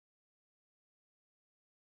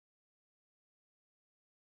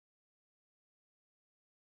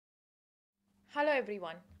Hello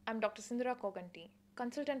everyone, I'm Dr. Sindhura Koganti,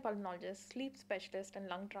 consultant pulmonologist, sleep specialist, and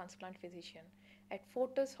lung transplant physician at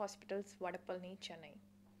Fortis Hospital's Vadapalani, Chennai.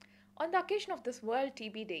 On the occasion of this World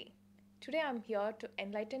TB Day, today I'm here to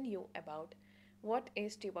enlighten you about what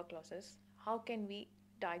is tuberculosis, how can we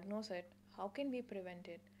diagnose it, how can we prevent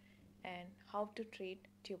it, and how to treat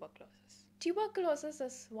tuberculosis. Tuberculosis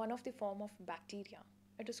is one of the form of bacteria.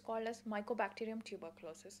 It is called as Mycobacterium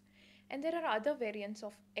tuberculosis, and there are other variants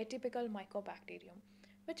of atypical Mycobacterium,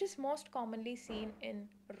 which is most commonly seen in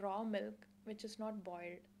raw milk, which is not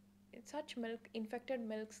boiled. In such milk, infected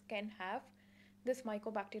milks can have this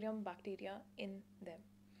Mycobacterium bacteria in them.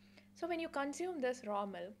 So when you consume this raw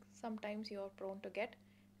milk, sometimes you are prone to get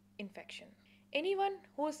infection. Anyone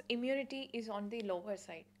whose immunity is on the lower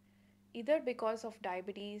side, either because of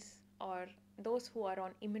diabetes or those who are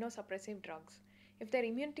on immunosuppressive drugs, if their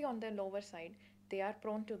immunity on the lower side, they are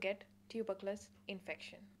prone to get tuberculosis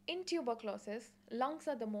infection. In tuberculosis, lungs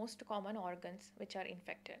are the most common organs which are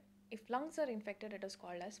infected. If lungs are infected, it is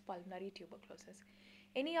called as pulmonary tuberculosis.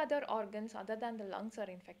 Any other organs other than the lungs are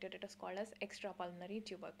infected, it is called as extrapulmonary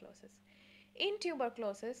tuberculosis. In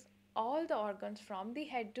tuberculosis, all the organs from the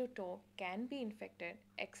head to toe can be infected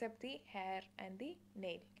except the hair and the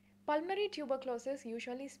nail. Pulmonary tuberculosis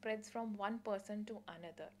usually spreads from one person to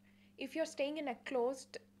another. If you're staying in a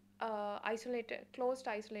closed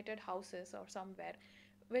isolated houses or somewhere,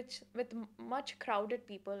 which with much crowded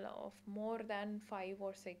people of more than 5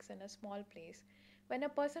 or 6 in a small place, when a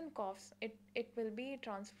person coughs, it will be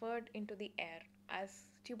transferred into the air, as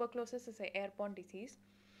tuberculosis is an airborne disease.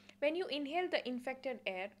 When you inhale the infected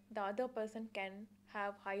air, the other person can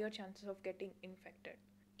have higher chances of getting infected.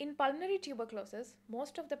 In pulmonary tuberculosis,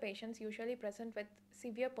 most of the patients usually present with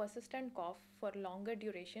severe persistent cough for longer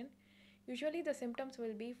duration. Usually the symptoms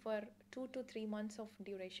will be for 2 to 3 months of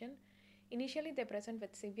duration. Initially they present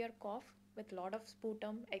with severe cough with lot of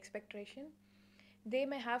sputum, expectoration. They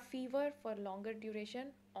may have fever for longer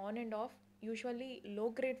duration, on and off, usually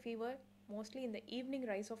low grade fever, mostly in the evening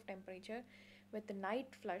rise of temperature with the night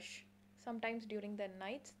flush. Sometimes during the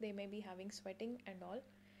nights they may be having sweating and all.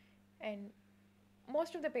 And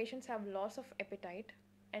most of the patients have loss of appetite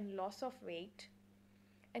and loss of weight.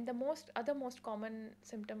 And the most common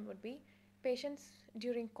symptom would be patients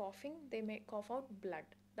during coughing, they may cough out blood.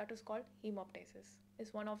 That is called hemoptysis.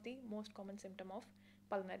 Is one of the most common symptom of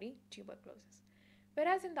pulmonary tuberculosis.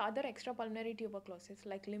 Whereas in the other extrapulmonary tuberculosis,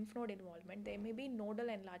 like lymph node involvement, there may be nodal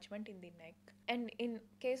enlargement in the neck. And in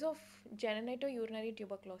case of genitourinary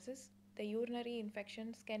tuberculosis, the urinary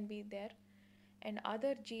infections can be there, and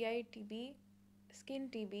other GI TB, skin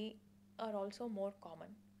TB are also more common.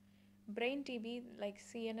 Brain TB like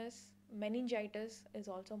CNS, meningitis is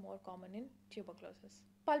also more common in tuberculosis.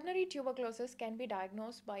 Pulmonary tuberculosis can be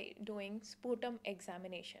diagnosed by doing sputum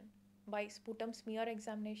examination, by sputum smear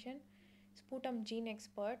examination, sputum gene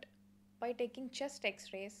expert, by taking chest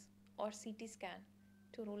x-rays or CT scan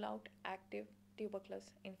to rule out active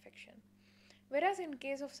tuberculosis infection. Whereas in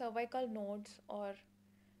case of cervical nodes or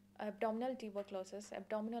abdominal tuberculosis,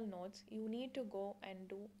 abdominal nodes, you need to go and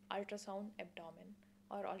do ultrasound abdomen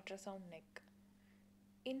or ultrasound neck.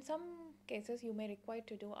 In some cases, you may require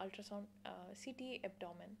to do ultrasound CT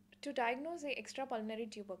abdomen. To diagnose the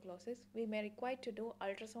extrapulmonary tuberculosis, we may require to do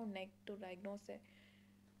ultrasound neck to diagnose the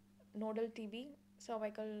nodal TB,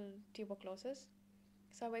 cervical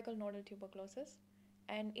nodal tuberculosis.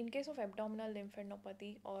 And in case of abdominal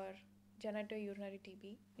lymphadenopathy or genitourinary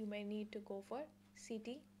TB, you may need to go for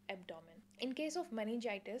CT abdomen. In case of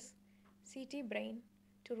meningitis, CT brain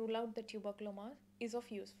to rule out the tuberculoma is of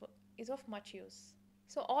much use.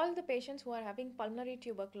 So all the patients who are having pulmonary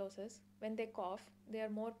tuberculosis, when they cough, they are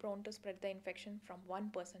more prone to spread the infection from one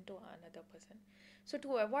person to another person. So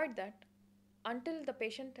to avoid that, until the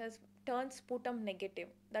patient has turned sputum negative,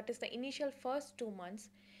 that is the initial first 2 months,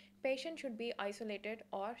 patient should be isolated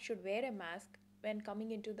or should wear a mask when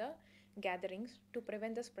coming into the gatherings to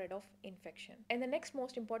prevent the spread of infection. And the next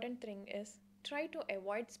most important thing is try to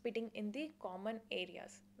avoid spitting in the common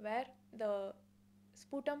areas where the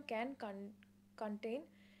sputum can contain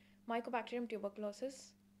Mycobacterium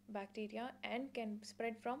tuberculosis bacteria and can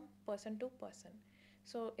spread from person to person.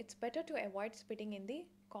 So it's better to avoid spitting in the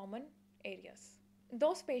common areas.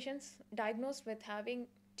 Those patients diagnosed with having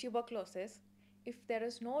tuberculosis, if there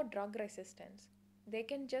is no drug resistance, they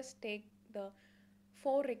can just take the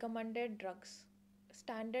four recommended drugs,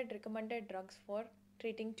 standard recommended drugs for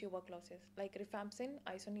treating tuberculosis, like rifampicin,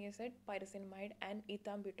 isoniazid, pyrazinamide, and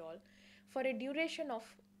ethambutol, for a duration of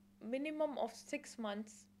minimum of 6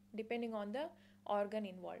 months depending on the organ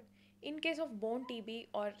involved. In case of bone TB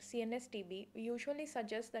or CNS TB, we usually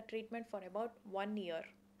suggest the treatment for about 1 year.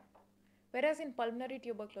 Whereas in pulmonary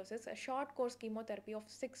tuberculosis, a short course chemotherapy of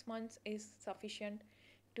 6 months is sufficient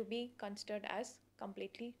to be considered as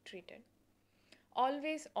completely treated.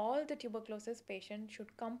 Always all the tuberculosis patients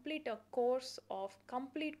should complete a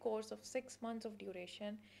complete course of 6 months of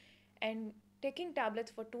duration, and taking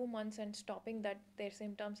tablets for 2 months and stopping that their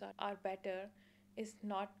symptoms are better is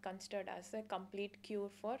not considered as a complete cure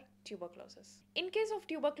for tuberculosis. In case of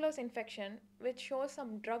tuberculosis infection which shows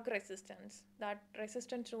some drug resistance, that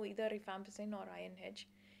resistant to either rifampicin or INH,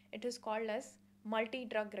 it is called as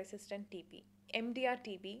multi-drug resistant TB, MDR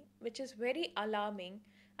TB, which is very alarming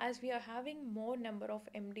as we are having more number of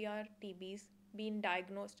MDR TBs being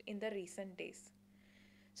diagnosed in the recent days.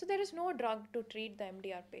 So there is no drug to treat the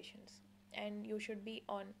MDR patients, and you should be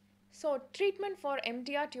on. So treatment for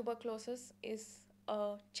MDR tuberculosis is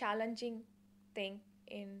a challenging thing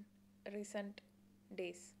in recent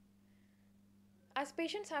days, as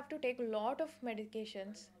patients have to take a lot of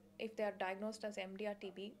medications if they are diagnosed as MDR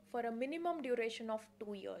TB for a minimum duration of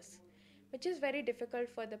 2 years, which is very difficult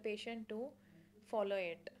for the patient to follow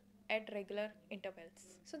it at regular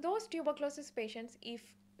intervals. So those tuberculosis patients, if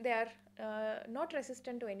they are not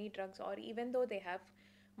resistant to any drugs, or even though they have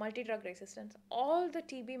multi-drug resistance, all the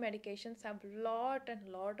TB medications have lot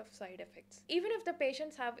of side effects. Even if the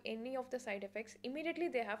patients have any of the side effects, immediately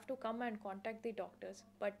they have to come and contact the doctors,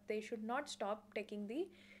 but they should not stop taking the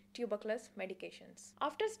tuberculosis medications.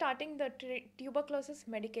 After starting the tuberculosis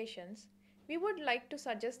medications, we would like to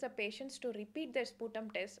suggest the patients to repeat their sputum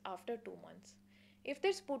test after 2 months. If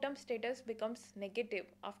their sputum status becomes negative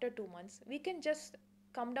after 2 months, we can just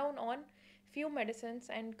come down on few medicines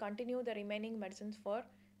and continue the remaining medicines for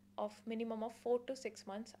of minimum of 4 to 6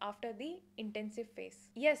 months after the intensive phase.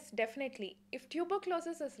 Yes, definitely. If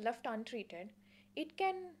tuberculosis is left untreated, it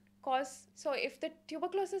can if the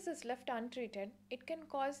tuberculosis is left untreated, it can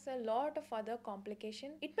cause a lot of other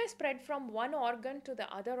complication. It may spread from one organ to the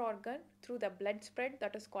other organ through the blood spread,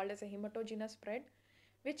 that is called as a hematogenous spread,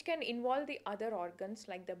 which can involve the other organs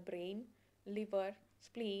like the brain, liver,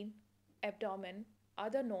 spleen, abdomen,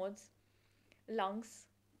 other nodes, lungs,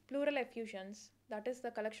 pleural effusions, that is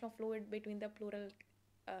the collection of fluid between the pleural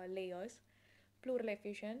layers, pleural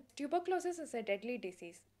effusion. Tuberculosis is a deadly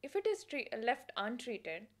disease. If it is left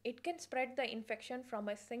untreated, it can spread the infection from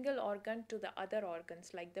a single organ to the other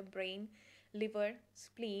organs like the brain, liver,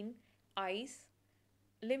 spleen, eyes,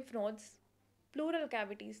 lymph nodes, pleural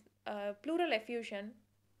cavities, pleural effusion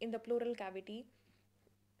in the pleural cavity.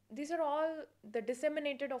 These are all the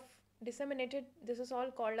disseminated, this is all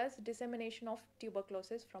called as dissemination of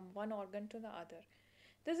tuberculosis from one organ to the other.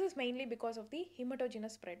 This is mainly because of the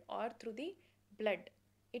hematogenous spread, or through the blood.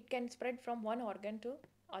 It can spread from one organ to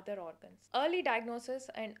other organs. Early diagnosis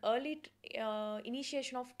and early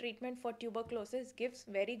initiation of treatment for tuberculosis gives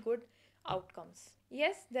very good outcomes.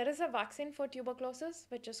 Yes, there is a vaccine for tuberculosis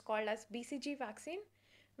which is called as BCG vaccine,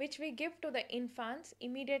 which we give to the infants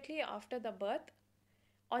immediately after the birth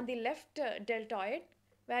on the left deltoid,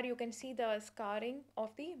 where you can see the scarring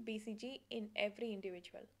of the BCG in every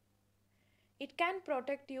individual. It can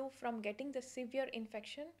protect you from getting the severe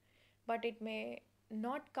infection, but it may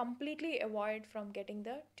not completely avoid from getting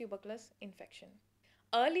the tuberculosis infection.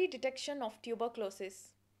 Early detection of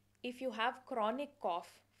tuberculosis. If you have chronic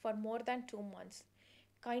cough for more than 2 months,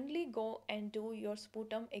 kindly go and do your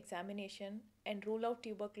sputum examination and rule out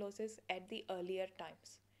tuberculosis at the earlier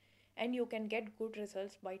times. And you can get good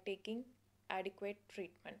results by taking adequate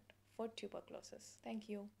treatment for tuberculosis. Thank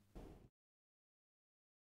you.